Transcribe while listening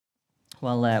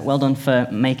Well done for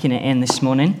making it in this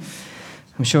morning.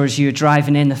 I'm sure as you're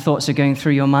driving in, the thoughts are going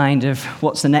through your mind of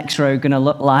what's the next road going to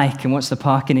look like, and what's the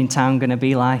parking in town going to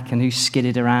be like, and who's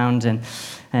skidded around.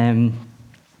 And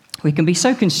we can be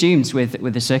so consumed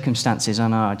with the circumstances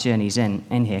on our journeys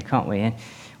in here, can't we? And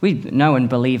we know and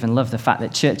believe and love the fact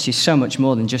that church is so much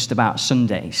more than just about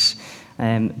Sundays.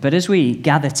 But as we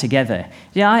gather together,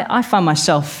 I find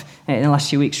myself in the last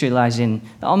few weeks realizing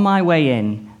that on my way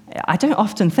in, I don't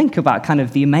often think about kind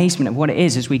of the amazement of what it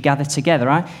is as we gather together.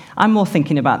 I'm more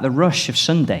thinking about the rush of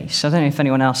Sundays. I don't know if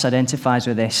anyone else identifies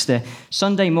with this. The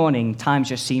Sunday morning, time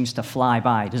just seems to fly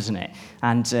by, doesn't it?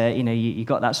 And, you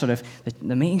got that sort of,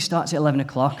 the meeting starts at 11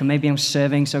 o'clock, and maybe I'm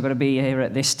serving, so I've got to be here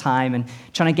at this time, and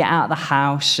trying to get out of the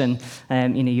house, and,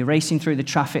 you're racing through the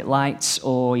traffic lights,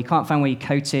 or you can't find where your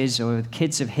coat is, or the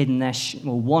kids have hidden their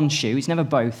one shoe. It's never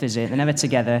both, is it? They're never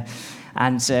together.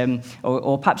 And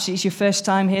or perhaps it's your first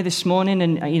time here this morning,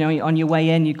 and on your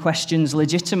way in, your questions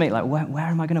legitimate, like where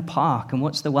am I going to park, and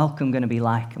what's the welcome going to be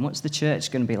like, and what's the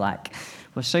church going to be like?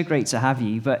 Well, so great to have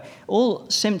you, but all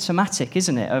symptomatic,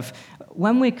 isn't it, of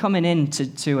when we're coming in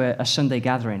to a Sunday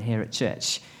gathering here at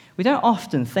church. We don't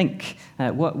often think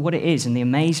what it is and the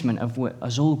amazement of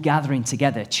us all gathering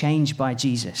together, changed by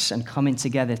Jesus, and coming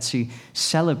together to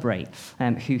celebrate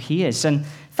who he is. And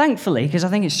thankfully, because I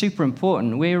think it's super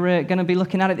important, we're going to be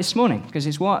looking at it this morning, because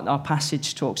it's what our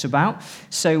passage talks about.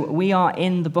 So we are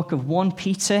in the book of 1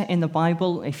 Peter in the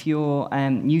Bible. If you're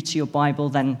new to your Bible,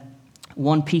 then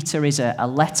 1 Peter is a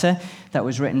letter that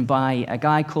was written by a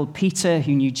guy called Peter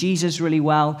who knew Jesus really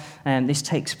well. This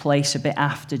takes place a bit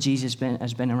after Jesus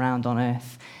has been around on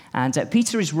earth. And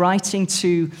Peter is writing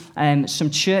to some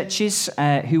churches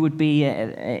who would be,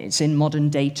 it's in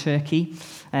modern-day Turkey,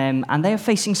 and they are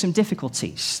facing some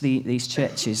difficulties, these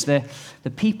churches. The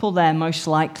people there most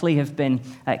likely have been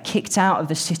kicked out of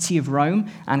the city of Rome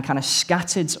and kind of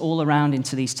scattered all around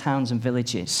into these towns and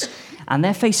villages. And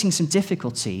they're facing some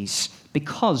difficulties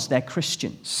because they're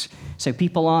Christians. So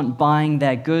people aren't buying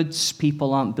their goods,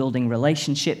 people aren't building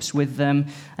relationships with them.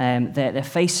 They're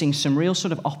facing some real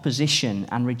sort of opposition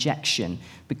and rejection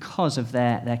because of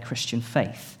their Christian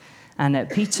faith. And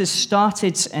Peter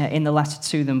started in the letter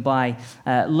to them by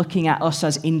looking at us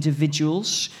as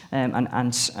individuals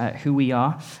and who we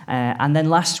are. And then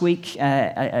last week,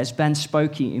 as Ben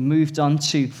spoke, he moved on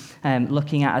to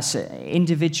looking at us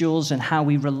individuals and how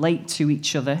we relate to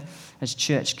each other as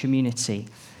church community.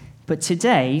 But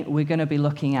today, we're going to be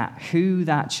looking at who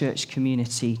that church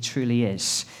community truly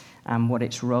is and what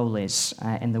its role is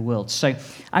in the world. So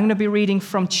I'm going to be reading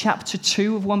from chapter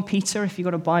 2 of 1 Peter, if you've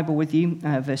got a Bible with you,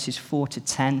 verses 4 to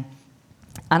 10.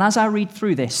 And as I read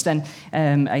through this, then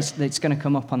it's going to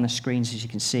come up on the screens, as you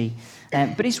can see.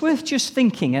 But it's worth just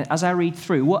thinking, as I read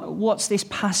through, what's this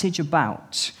passage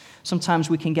about? Sometimes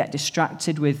we can get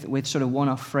distracted with sort of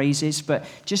one-off phrases, but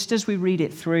just as we read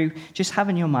it through, just have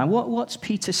in your mind, what's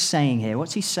Peter saying here?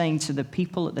 What's he saying to the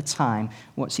people at the time?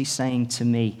 What's he saying to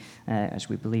me as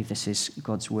we believe this is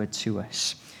God's word to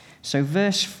us? So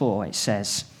verse 4, it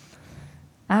says,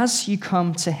 "As you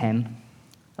come to him,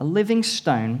 a living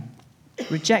stone,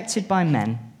 rejected by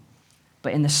men,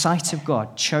 but in the sight of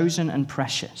God, chosen and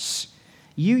precious,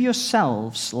 you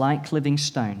yourselves, like living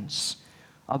stones,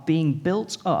 are being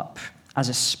built up as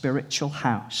a spiritual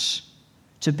house,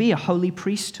 to be a holy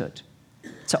priesthood,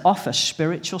 to offer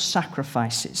spiritual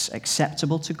sacrifices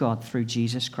acceptable to God through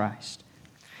Jesus Christ.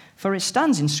 For it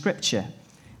stands in Scripture,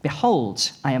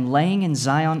 'Behold, I am laying in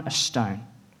Zion a stone,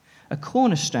 a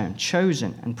cornerstone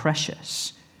chosen and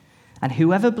precious, and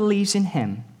whoever believes in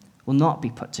him will not be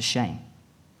put to shame.'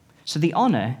 So the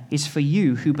honor is for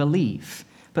you who believe,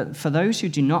 but for those who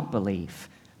do not believe,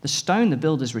 the stone the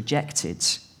builders rejected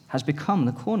has become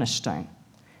the cornerstone,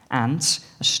 and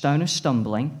a stone of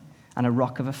stumbling and a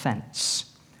rock of offense.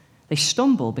 They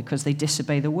stumble because they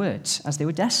disobey the words, as they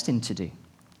were destined to do.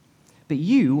 But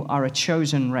you are a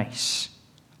chosen race,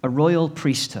 a royal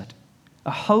priesthood,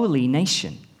 a holy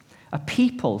nation, a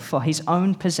people for his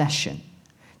own possession,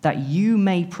 that you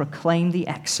may proclaim the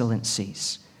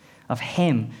excellencies of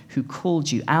him who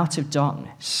called you out of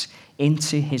darkness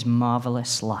into his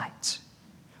marvelous light.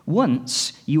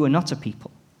 Once you were not a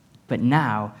people, but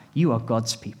now you are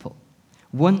God's people.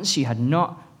 Once you had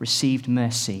not received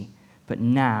mercy, but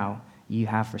now you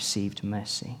have received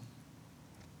mercy."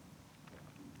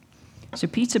 So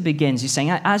Peter begins, he's saying,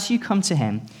 as you come to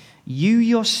him, you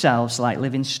yourselves, like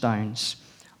living stones,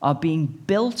 are being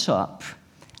built up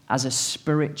as a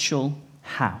spiritual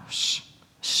house.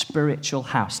 Spiritual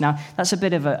house. Now, that's a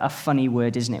bit of a funny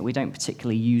word, isn't it? We don't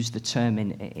particularly use the term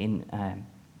in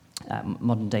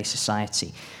modern-day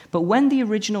society. But when the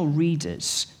original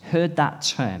readers heard that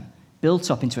term, built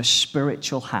up into a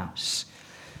spiritual house,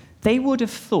 they would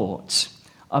have thought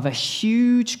of a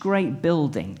huge, great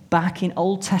building back in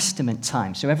Old Testament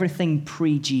times, so everything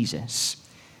pre-Jesus,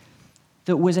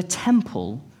 that was a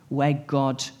temple where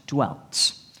God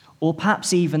dwelt. Or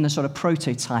perhaps even the sort of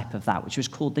prototype of that, which was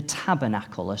called the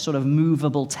tabernacle, a sort of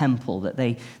movable temple that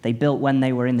they built when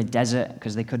they were in the desert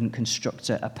because they couldn't construct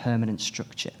a permanent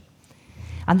structure.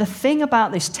 And the thing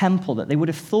about this temple that they would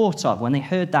have thought of when they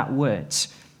heard that word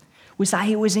was that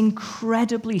it was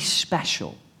incredibly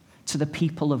special to the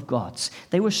people of God.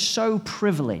 They were so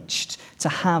privileged to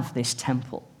have this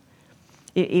temple.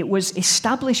 It was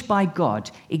established by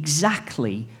God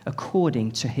exactly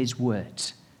according to his word.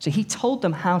 So he told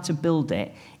them how to build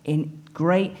it in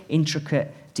great,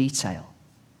 intricate detail.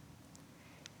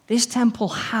 This temple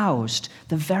housed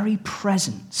the very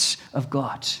presence of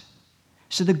God.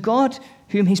 So the God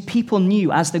whom his people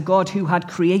knew as the God who had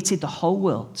created the whole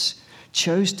world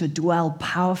chose to dwell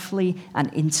powerfully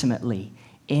and intimately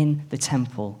in the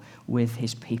temple with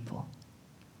his people.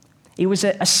 It was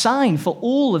a sign for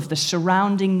all of the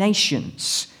surrounding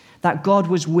nations that God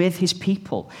was with his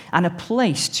people, and a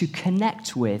place to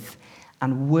connect with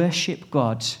and worship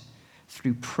God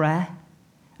through prayer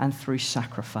and through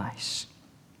sacrifice.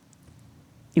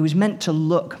 It was meant to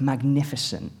look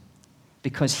magnificent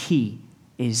because he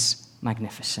is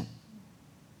magnificent.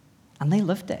 And they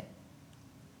loved it.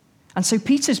 And so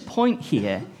Peter's point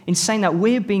here in saying that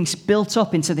we're being built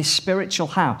up into this spiritual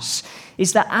house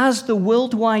is that as the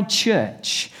worldwide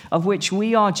church, of which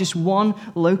we are just one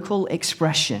local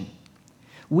expression,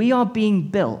 we are being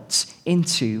built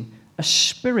into a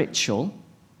spiritual,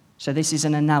 so this is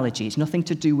an analogy, it's nothing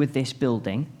to do with this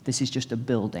building, this is just a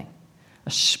building,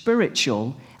 a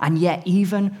spiritual and yet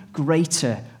even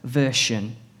greater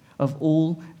version of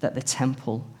all that the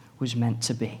temple was meant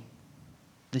to be.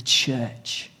 The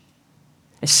church,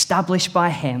 established by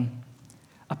him,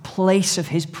 a place of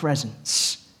his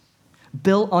presence,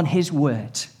 built on his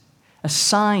word, a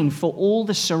sign for all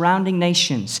the surrounding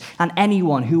nations and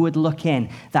anyone who would look in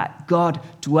that God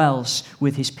dwells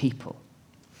with his people,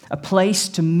 a place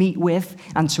to meet with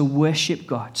and to worship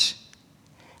God,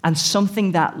 and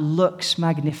something that looks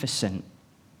magnificent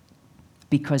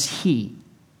because he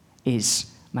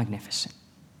is magnificent.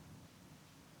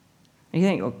 And you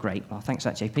think, oh, great, well, thanks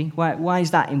for that, JP. Why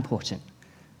is that important?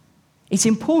 It's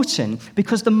important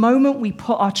because the moment we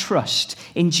put our trust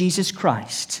in Jesus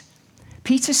Christ,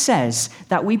 Peter says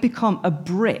that we become a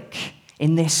brick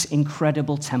in this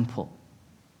incredible temple.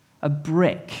 A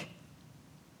brick.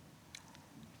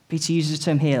 Peter uses the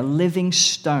term here, a living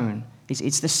stone.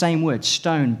 It's the same word,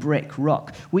 stone, brick,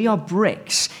 rock. We are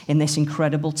bricks in this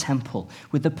incredible temple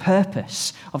with the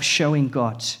purpose of showing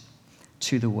God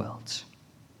to the world.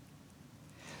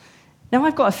 Now,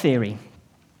 I've got a theory.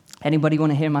 Anybody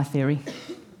want to hear my theory?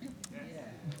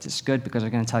 It's good because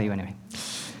I'm going to tell you anyway.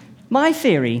 My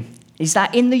theory is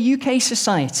that in the UK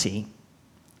society,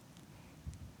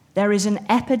 there is an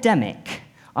epidemic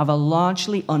of a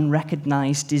largely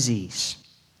unrecognized disease.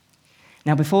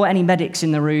 Now, before any medics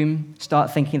in the room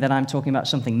start thinking that I'm talking about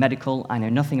something medical, I know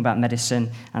nothing about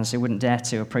medicine, and so wouldn't dare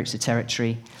to approach the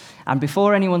territory. And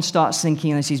before anyone starts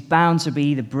thinking this is bound to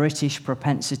be the British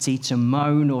propensity to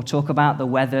moan or talk about the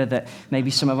weather that maybe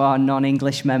some of our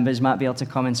non-English members might be able to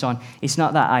comment on, it's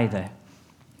not that either.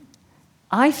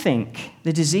 I think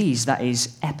the disease that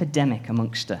is epidemic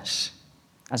amongst us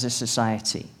as a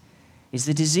society is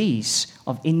the disease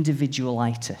of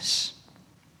individualitis.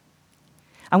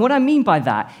 And what I mean by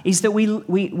that is that we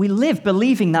live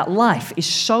believing that life is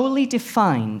solely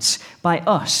defined by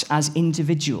us as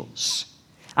individuals.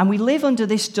 And we live under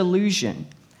this delusion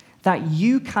that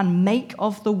you can make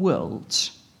of the world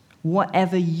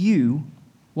whatever you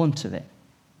want of it.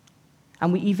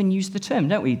 And we even use the term,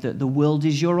 don't we, that the world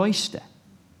is your oyster.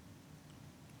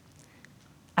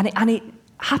 And it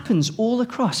happens all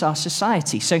across our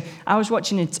society. So I was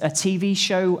watching a TV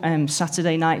show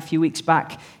Saturday night a few weeks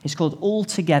back. It's called All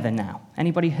Together Now.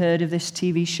 Anybody heard of this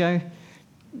TV show?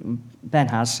 Ben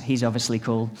has. He's obviously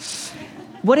cool.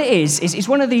 What it is it's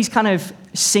one of these kind of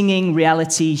singing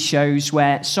reality shows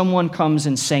where someone comes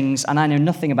and sings, and I know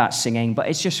nothing about singing, but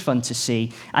it's just fun to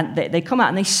see. And they come out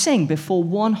and they sing before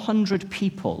 100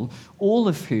 people, all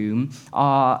of whom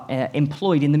are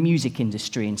employed in the music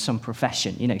industry in some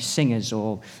profession, singers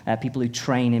or people who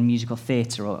train in musical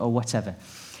theatre or whatever.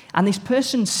 And this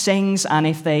person sings, and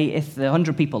if the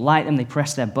 100 people like them, they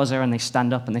press their buzzer and they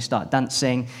stand up and they start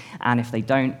dancing. And if they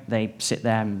don't, they sit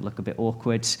there and look a bit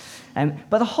awkward.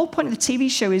 But the whole point of the TV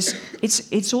show is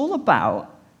it's all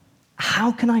about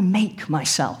how can I make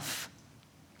myself?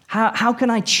 How can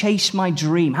I chase my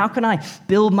dream? How can I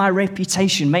build my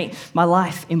reputation, make my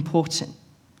life important?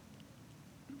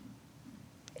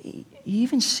 You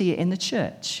even see it in the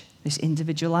church, this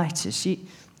individualitis.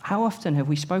 How often have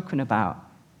we spoken about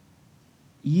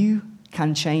you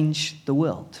can change the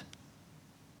world?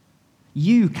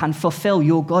 You can fulfill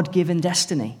your God-given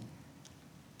destiny.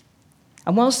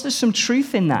 And whilst there's some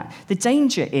truth in that, the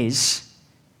danger is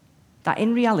that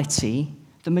in reality,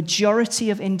 the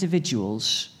majority of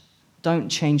individuals don't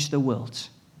change the world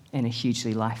in a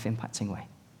hugely life-impacting way.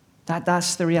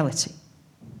 That's the reality.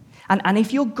 And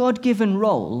if your God-given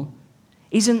role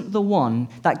isn't the one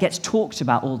that gets talked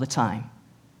about all the time,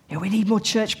 we need more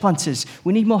church planters,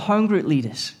 we need more home group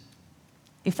leaders.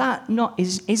 If that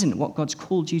isn't what God's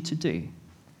called you to do,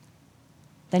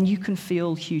 then you can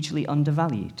feel hugely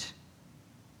undervalued.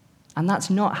 And that's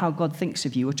not how God thinks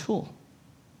of you at all.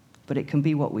 But it can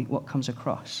be what comes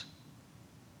across.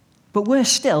 But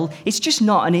worse still, it's just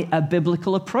not a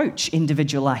biblical approach,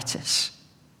 individualitis.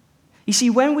 You see,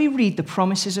 when we read the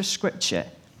promises of Scripture,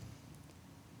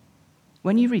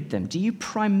 when you read them, do you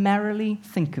primarily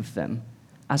think of them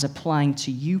as applying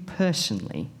to you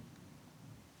personally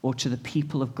or to the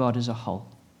people of God as a whole?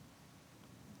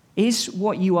 Is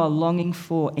what you are longing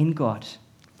for in God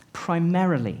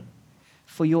primarily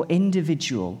for your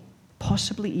individual,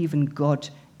 possibly even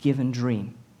God-given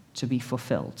dream to be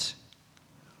fulfilled,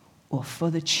 or for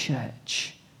the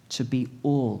church to be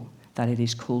all that it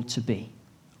is called to be,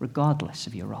 regardless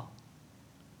of your role?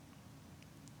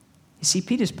 You see,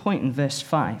 Peter's point in verse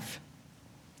 5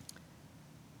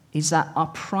 is that our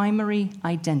primary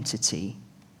identity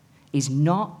is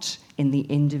not in the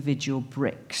individual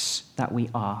bricks that we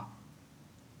are,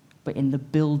 but in the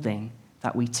building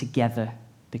that we together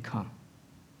become.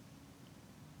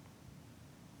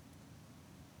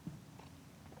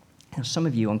 Now, some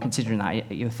of you, on considering that,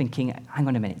 you're thinking, hang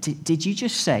on a minute, did you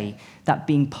just say that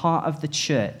being part of the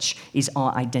church is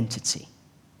our identity?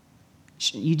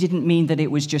 You didn't mean that it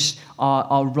was just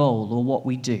our role or what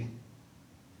we do.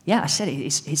 Yeah, I said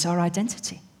it's our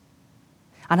identity.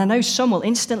 And I know some will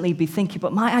instantly be thinking,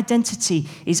 but my identity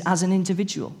is as an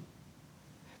individual.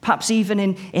 Perhaps even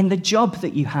in the job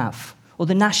that you have, or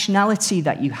the nationality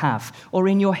that you have, or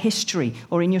in your history,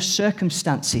 or in your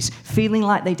circumstances, feeling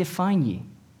like they define you.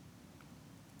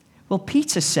 Well,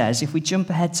 Peter says, if we jump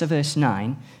ahead to verse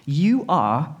 9, you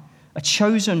are a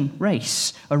chosen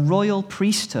race, a royal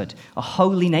priesthood, a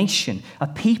holy nation, a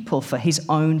people for his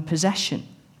own possession.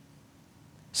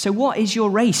 So what is your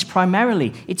race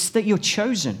primarily? It's that you're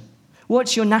chosen.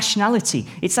 What's your nationality?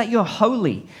 It's that you're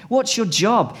holy. What's your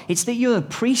job? It's that you're a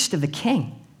priest of the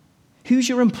king. Who's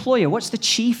your employer? What's the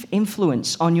chief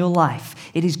influence on your life?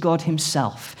 It is God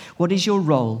himself. What is your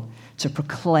role? To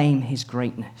proclaim his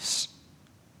greatness.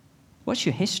 What's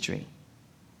your history?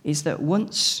 Is that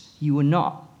once you were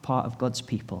not part of God's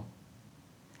people,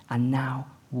 and now,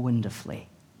 wonderfully,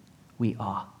 we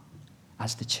are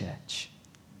as the church.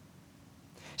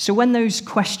 So when those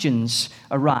questions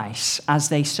arise, as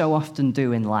they so often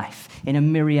do in life, in a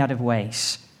myriad of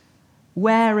ways,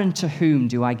 where and to whom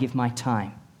do I give my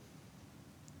time?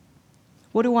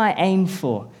 What do I aim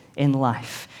for in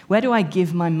life? Where do I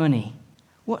give my money?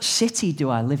 What city do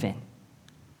I live in?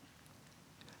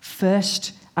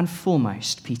 First and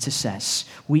foremost, Peter says,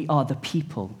 we are the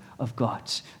people of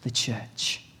God, the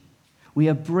church. We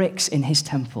are bricks in his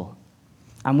temple,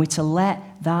 and we're to let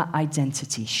that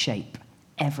identity shape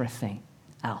everything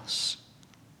else.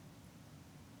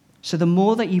 So the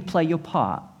more that you play your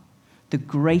part, the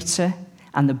greater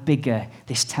and the bigger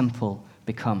this temple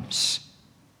becomes.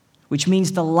 Which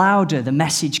means the louder the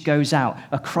message goes out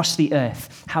across the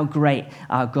earth how great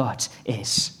our God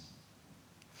is.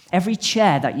 Every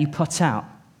chair that you put out,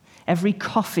 every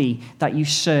coffee that you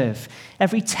serve,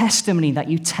 every testimony that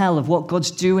you tell of what God's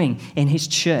doing in his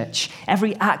church,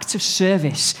 every act of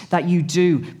service that you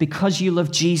do because you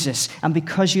love Jesus and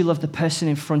because you love the person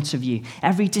in front of you,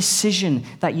 every decision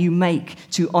that you make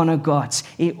to honor God,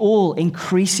 it all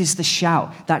increases the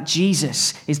shout that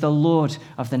Jesus is the Lord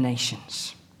of the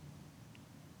nations.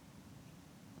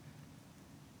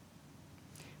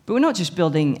 But we're not just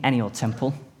building any old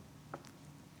temple.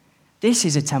 This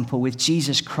is a temple with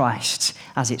Jesus Christ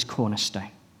as its cornerstone.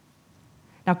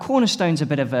 Now, cornerstone's a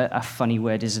bit of a funny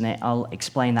word, isn't it? I'll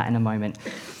explain that in a moment.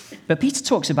 But Peter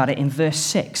talks about it in verse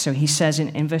 6. So he says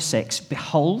in verse 6,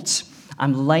 "Behold,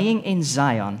 I'm laying in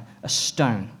Zion a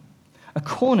stone, a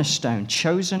cornerstone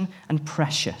chosen and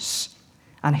precious,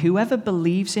 and whoever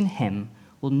believes in him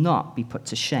will not be put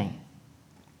to shame."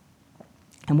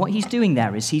 And what he's doing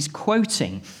there is he's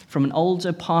quoting from an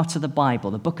older part of the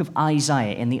Bible, the book of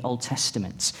Isaiah in the Old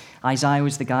Testament. Isaiah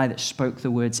was the guy that spoke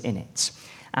the words in it.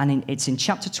 And it's in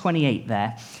chapter 28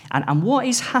 there. And what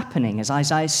is happening as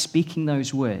Isaiah is speaking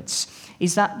those words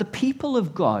is that the people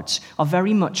of God are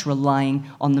very much relying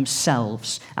on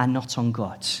themselves and not on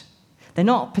God. They're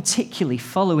not particularly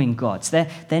following God.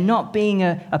 They're not being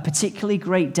a particularly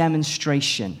great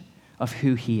demonstration of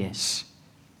who he is.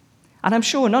 And I'm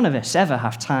sure none of us ever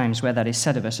have times where that is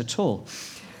said of us at all.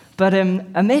 But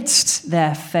amidst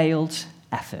their failed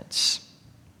efforts,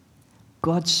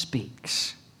 God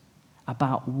speaks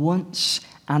about once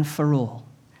and for all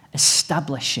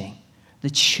establishing the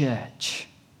church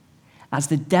as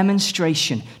the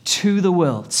demonstration to the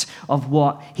world of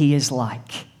what he is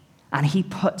like. And he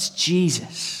puts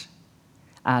Jesus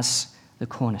as the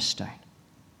cornerstone.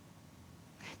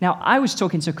 Now, I was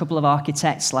talking to a couple of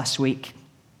architects last week,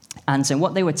 and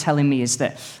what they were telling me is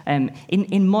that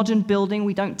in modern building,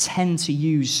 we don't tend to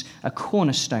use a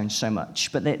cornerstone so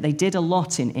much, but they did a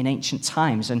lot in ancient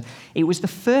times. And it was the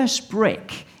first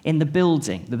brick in the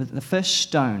building, the first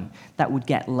stone that would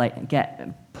get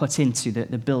put into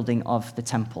the building of the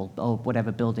temple or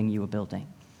whatever building you were building.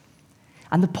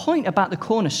 And the point about the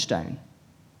cornerstone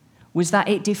was that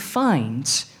it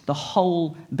defined the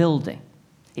whole building.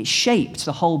 It shaped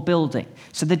the whole building.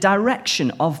 So the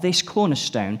direction of this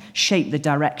cornerstone shaped the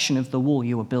direction of the wall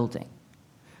you were building.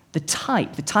 The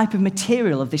type of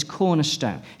material of this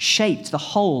cornerstone shaped the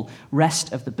whole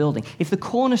rest of the building. If the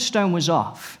cornerstone was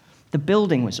off, the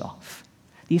building was off.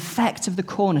 The effect of the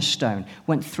cornerstone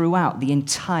went throughout the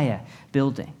entire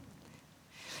building.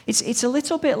 It's a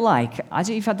little bit like, I don't know if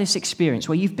you've had this experience,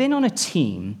 where you've been on a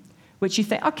team which you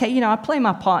think, okay, I play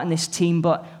my part in this team,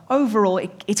 but overall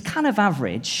it's kind of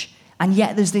average, and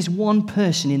yet there's this one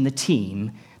person in the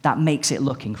team that makes it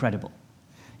look incredible.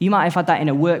 You might have had that in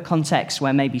a work context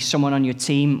where maybe someone on your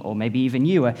team, or maybe even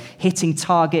you, are hitting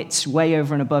targets way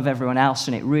over and above everyone else,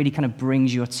 and it really kind of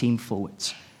brings your team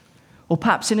forwards. Or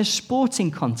perhaps in a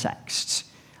sporting context.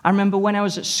 I remember when I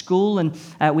was at school, and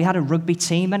we had a rugby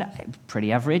team, and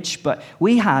pretty average, but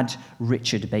we had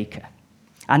Richard Baker.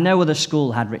 And no other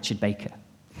school had Richard Baker.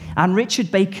 And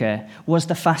Richard Baker was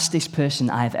the fastest person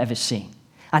I have ever seen.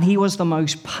 And he was the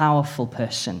most powerful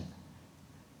person.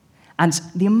 And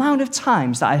the amount of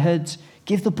times that I heard,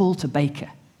 give the ball to Baker,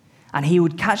 and he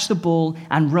would catch the ball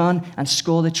and run and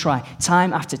score the try,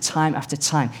 time after time after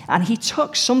time. And he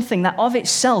took something that of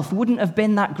itself wouldn't have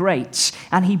been that great,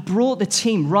 and he brought the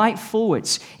team right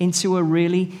forwards into a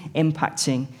really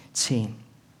impacting team.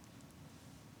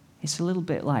 It's a little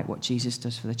bit like what Jesus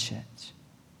does for the church.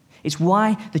 It's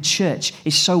why the church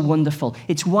is so wonderful.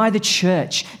 It's why the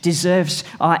church deserves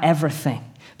our everything.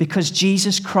 Because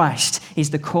Jesus Christ is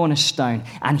the cornerstone,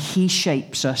 and he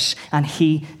shapes us, and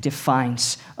he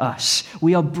defines us.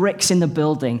 We are bricks in the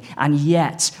building, and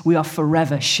yet we are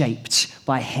forever shaped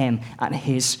by him and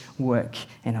his work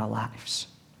in our lives.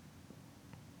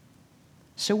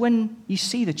 So when you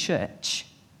see the church,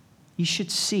 you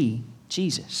should see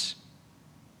Jesus.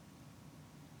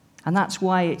 And that's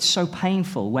why it's so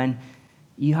painful when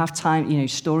you have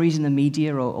stories in the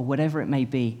media or whatever it may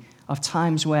be, of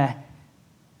times where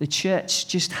the church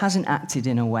just hasn't acted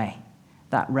in a way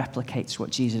that replicates what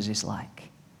Jesus is like.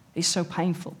 It's so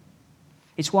painful.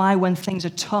 It's why when things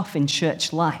are tough in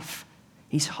church life,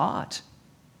 it's hard.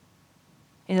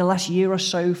 In the last year or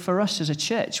so for us as a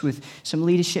church with some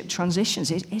leadership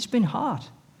transitions, it's been hard.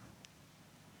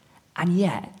 And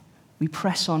yet, we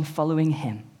press on following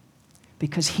him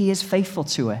because he is faithful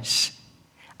to us.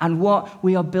 And what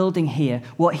we are building here,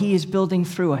 what he is building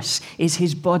through us, is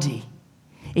his body,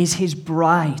 is his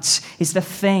bride, is the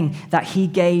thing that he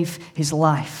gave his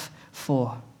life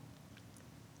for.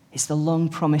 It's the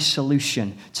long-promised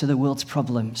solution to the world's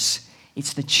problems.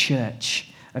 It's the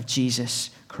church of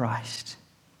Jesus Christ.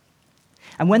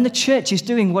 And when the church is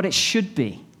doing what it should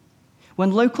be,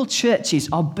 when local churches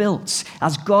are built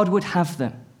as God would have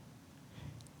them,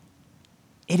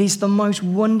 it is the most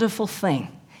wonderful thing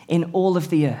in all of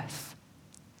the earth,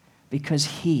 because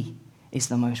he is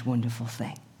the most wonderful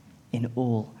thing in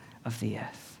all of the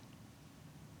earth.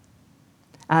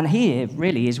 And here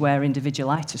really is where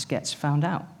individualitis gets found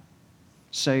out.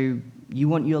 So you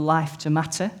want your life to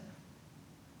matter?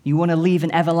 You want to leave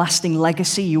an everlasting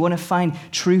legacy? You want to find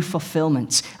true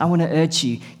fulfillment? I want to urge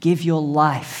you, give your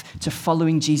life to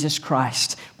following Jesus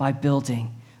Christ by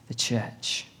building the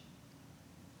church.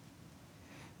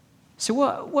 So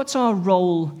what's our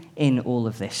role in all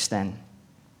of this then?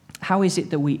 How is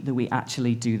it that we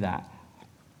actually do that?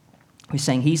 We're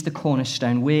saying he's the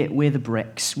cornerstone, we're the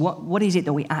bricks. What is it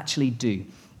that we actually do?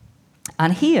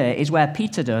 And here is where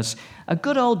Peter does a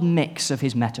good old mix of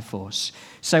his metaphors.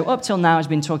 So up till now, he's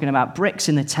been talking about bricks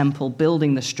in the temple,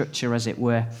 building the structure, as it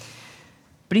were.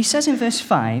 But he says in verse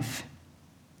 5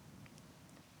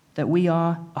 that we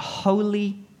are a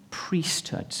holy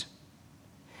priesthood.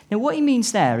 Now, what he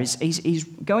means there is he's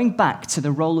going back to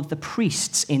the role of the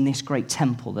priests in this great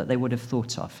temple that they would have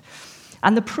thought of.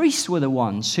 And the priests were the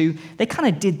ones who, they kind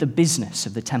of did the business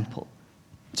of the temple.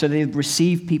 So they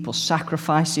received people's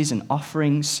sacrifices and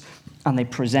offerings, and they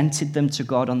presented them to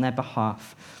God on their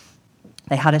behalf.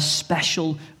 They had a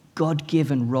special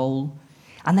God-given role,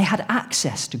 and they had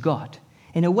access to God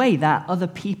in a way that other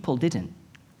people didn't.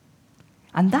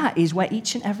 And that is where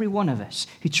each and every one of us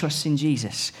who trusts in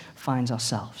Jesus finds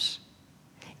ourselves.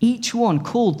 Each one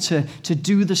called to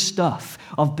do the stuff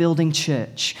of building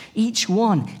church. Each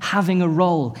one having a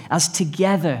role as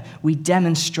together we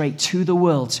demonstrate to the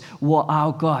world what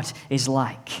our God is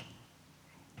like.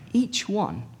 Each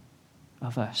one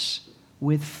of us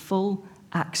with full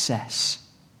access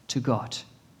to God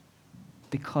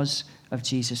because of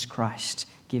Jesus Christ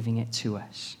giving it to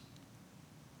us.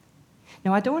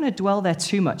 Now, I don't want to dwell there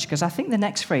too much because I think the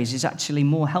next phrase is actually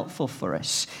more helpful for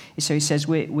us. So he says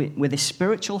we're the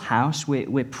spiritual house,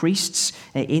 we're priests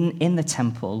in the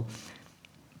temple,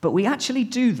 but we actually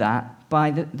do that by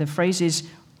the phrase is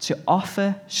to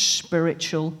offer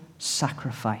spiritual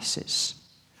sacrifices.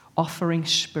 Offering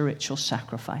spiritual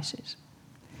sacrifices.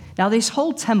 Now, this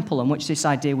whole temple on which this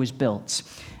idea was built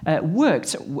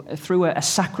worked through a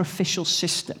sacrificial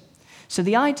system. So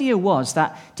the idea was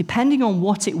that depending on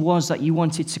what it was that you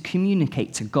wanted to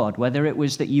communicate to God, whether it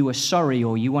was that you were sorry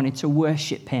or you wanted to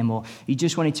worship him or you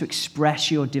just wanted to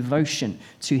express your devotion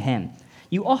to him,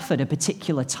 you offered a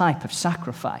particular type of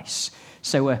sacrifice.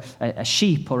 So a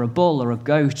sheep or a bull or a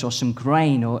goat or some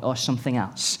grain or something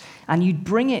else. And you'd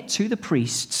bring it to the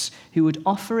priests who would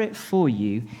offer it for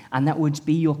you, and that would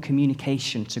be your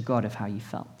communication to God of how you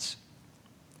felt.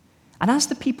 And as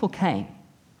the people came,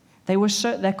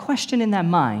 their question in their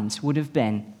minds would have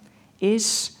been,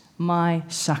 is my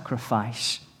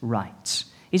sacrifice right?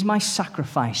 Is my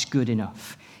sacrifice good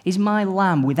enough? Is my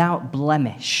lamb without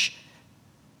blemish?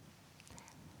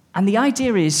 And the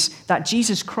idea is that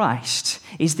Jesus Christ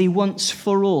is the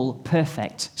once-for-all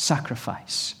perfect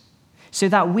sacrifice, so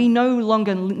that we no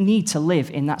longer need to live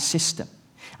in that system.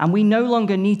 And we no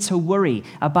longer need to worry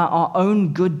about our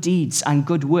own good deeds and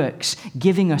good works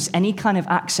giving us any kind of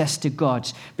access to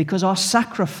God, because our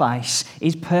sacrifice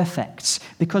is perfect.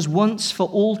 Because once for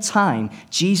all time,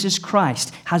 Jesus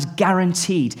Christ has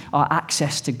guaranteed our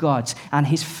access to God and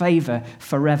his favor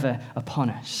forever upon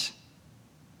us.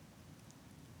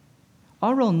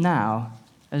 Our role now,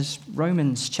 as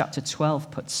Romans chapter 12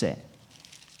 puts it,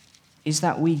 is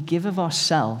that we give of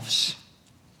ourselves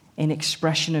in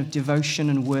expression of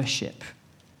devotion and worship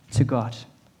to God.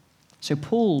 So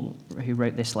Paul, who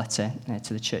wrote this letter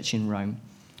to the church in Rome,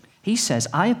 he says,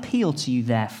 I appeal to you,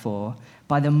 therefore,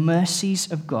 by the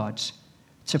mercies of God,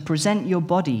 to present your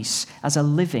bodies as a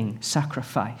living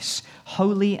sacrifice,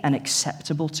 holy and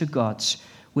acceptable to God,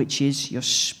 which is your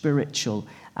spiritual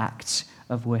act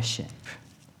of worship.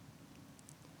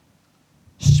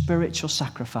 Spiritual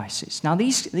sacrifices. Now,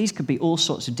 these could be all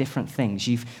sorts of different things.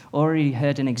 You've already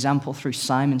heard an example through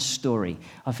Simon's story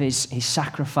of his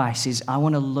sacrifices. I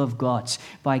want to love God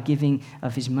by giving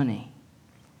of his money.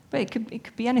 But it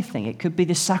could be anything. It could be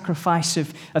the sacrifice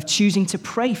of choosing to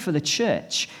pray for the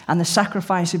church and the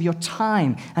sacrifice of your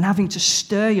time and having to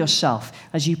stir yourself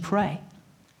as you pray.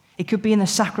 It could be in the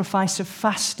sacrifice of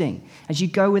fasting as you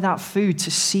go without food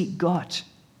to seek God.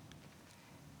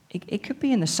 It could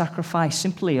be in the sacrifice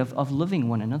simply of loving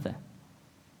one another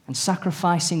and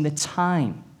sacrificing the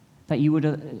time that you would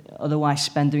otherwise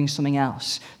spend doing something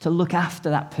else, to look after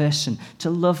that person, to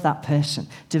love that person,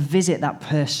 to visit that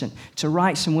person, to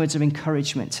write some words of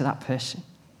encouragement to that person.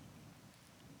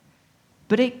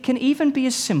 But it can even be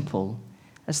as simple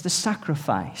as the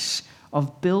sacrifice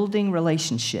of building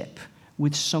relationship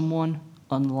with someone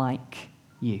unlike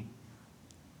you.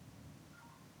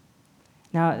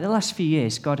 Now, the last few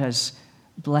years, God has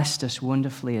blessed us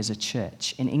wonderfully as a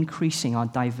church in increasing our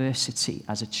diversity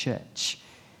as a church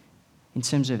in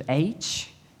terms of age,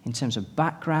 in terms of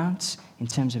backgrounds, in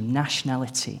terms of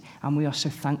nationality, and we are so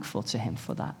thankful to him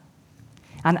for that.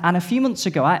 And a few months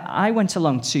ago, I went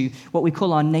along to what we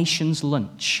call our Nations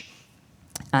Lunch.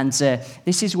 And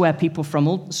this is where people from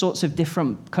all sorts of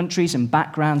different countries and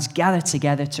backgrounds gather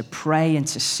together to pray and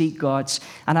to seek God.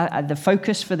 And the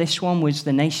focus for this one was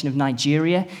the nation of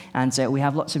Nigeria. And we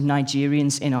have lots of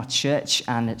Nigerians in our church,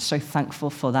 and it's so thankful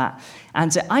for that.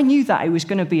 And I knew that it was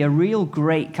going to be a real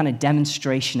great kind of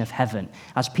demonstration of heaven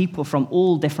as people from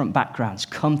all different backgrounds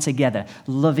come together,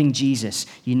 loving Jesus,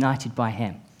 united by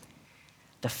him.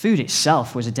 The food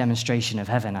itself was a demonstration of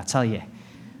heaven, I tell you.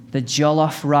 The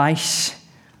jollof rice.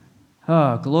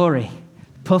 Oh, glory.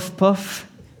 Puff puff.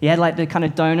 Yeah, like the kind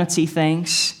of donutty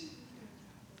things.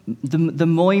 The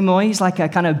moi moi is like a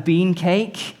kind of bean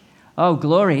cake. Oh,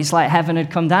 glory. It's like heaven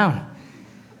had come down.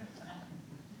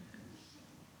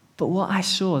 But what I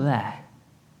saw there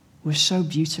was so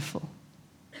beautiful.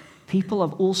 People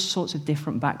of all sorts of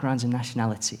different backgrounds and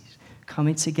nationalities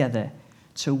coming together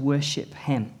to worship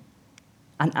him.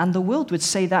 And the world would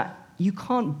say that you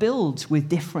can't build with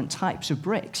different types of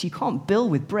bricks. You can't build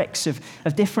with bricks of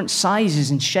different sizes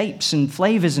and shapes and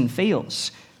flavors and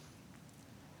feels.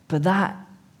 But that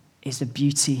is the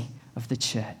beauty of the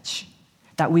church.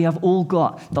 That we have all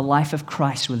got the life of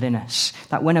Christ within us.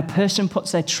 That when a person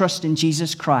puts their trust in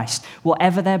Jesus Christ,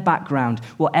 whatever their background,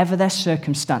 whatever their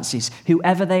circumstances,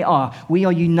 whoever they are, we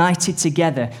are united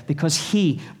together because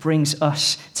he brings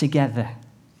us together.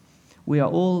 We are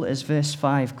all, as verse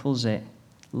 5 calls it,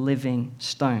 living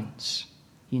stones,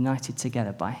 united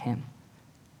together by him.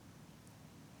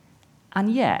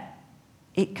 And yet,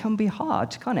 it can be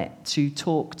hard, can't it, to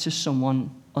talk to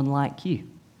someone unlike you.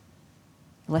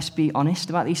 Let's be honest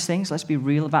about these things. Let's be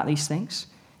real about these things.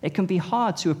 It can be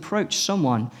hard to approach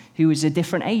someone who is a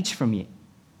different age from you.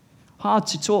 Hard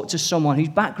to talk to someone whose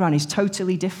background is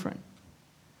totally different.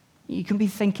 You can be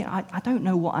thinking, I don't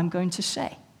know what I'm going to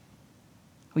say.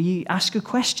 Or you ask a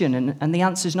question and the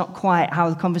answer's not quite how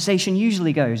the conversation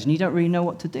usually goes and you don't really know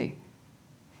what to do.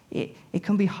 It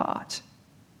can be hard.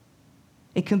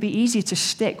 It can be easier to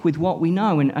stick with what we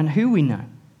know and who we know.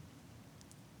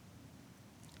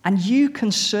 And you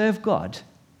can serve God.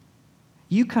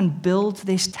 You can build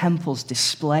this temple's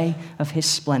display of his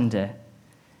splendor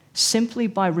simply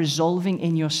by resolving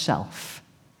in yourself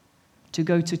to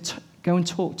go and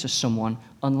talk to someone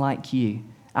unlike you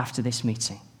after this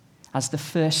meeting, as the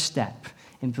first step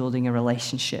in building a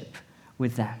relationship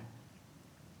with them.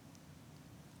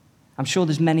 I'm sure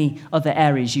there's many other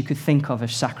areas you could think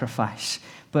of sacrifice,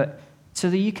 but to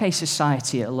the UK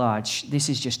society at large, this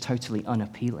is just totally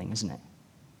unappealing, isn't it?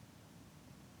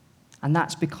 And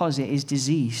that's because it is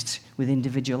diseased with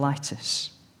individualitis.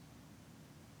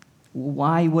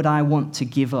 Why would I want to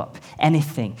give up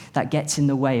anything that gets in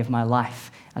the way of my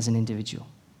life as an individual?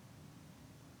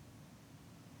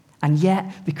 And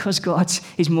yet, because God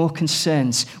is more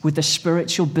concerned with the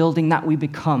spiritual building that we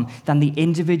become than the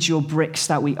individual bricks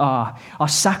that we are, our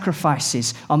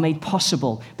sacrifices are made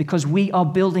possible because we are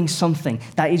building something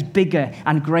that is bigger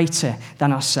and greater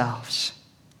than ourselves.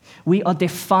 We are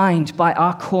defined by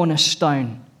our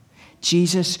cornerstone,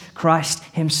 Jesus Christ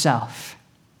himself.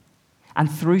 And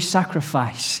through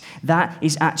sacrifice, that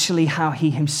is actually how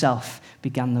he himself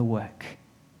began the work.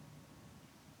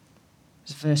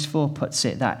 As verse 4 puts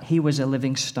it, that he was a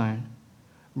living stone,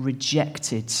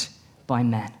 rejected by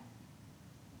men.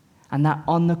 And that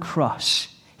on the cross,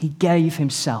 he gave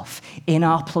himself in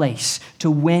our place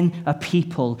to win a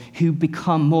people who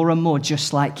become more and more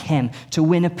just like him, to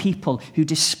win a people who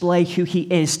display who he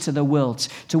is to the world,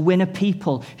 to win a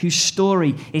people whose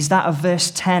story is that of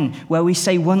verse 10, where we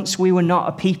say, once we were not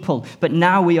a people, but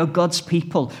now we are God's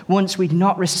people. Once we'd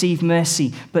not received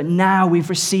mercy, but now we've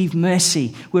received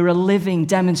mercy. We're a living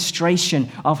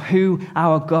demonstration of who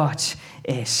our God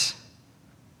is.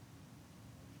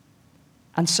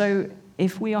 And so,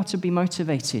 if we are to be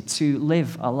motivated to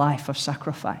live a life of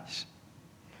sacrifice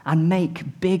and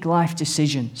make big life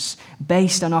decisions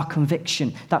based on our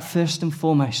conviction that first and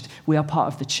foremost we are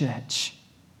part of the church,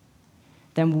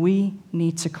 then we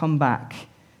need to come back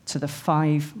to the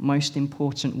 5 most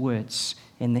important words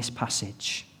in this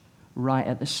passage right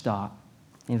at the start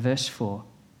in verse 4.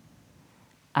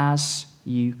 As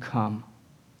you come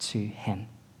to him.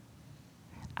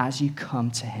 As you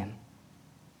come to him.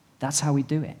 That's how we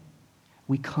do it.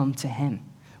 We come to him.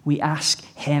 We ask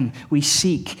him. We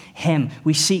seek him.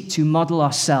 We seek to model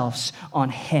ourselves on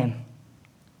him.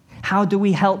 How do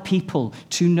we help people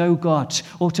to know God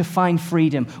or to find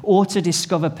freedom or to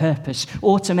discover purpose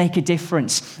or to make a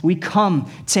difference? We come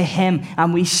to him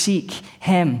and we seek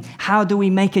him. How do we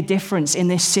make a difference in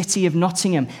this city of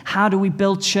Nottingham? How do we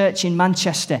build church in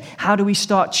Manchester? How do we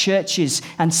start churches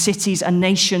and cities and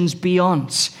nations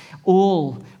beyond?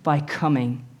 All by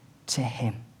coming to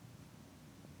him.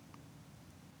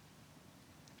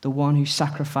 the one who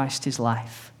sacrificed his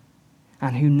life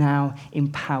and who now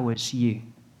empowers you.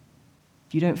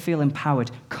 If you don't feel empowered,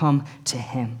 come to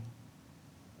him.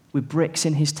 We're bricks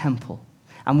in his temple,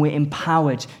 and we're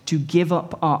empowered to give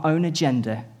up our own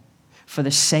agenda for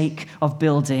the sake of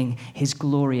building his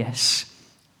glorious,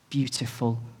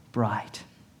 beautiful bride,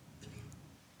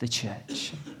 the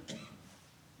church.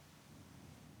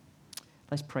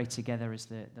 Let's pray together as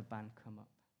the band come up.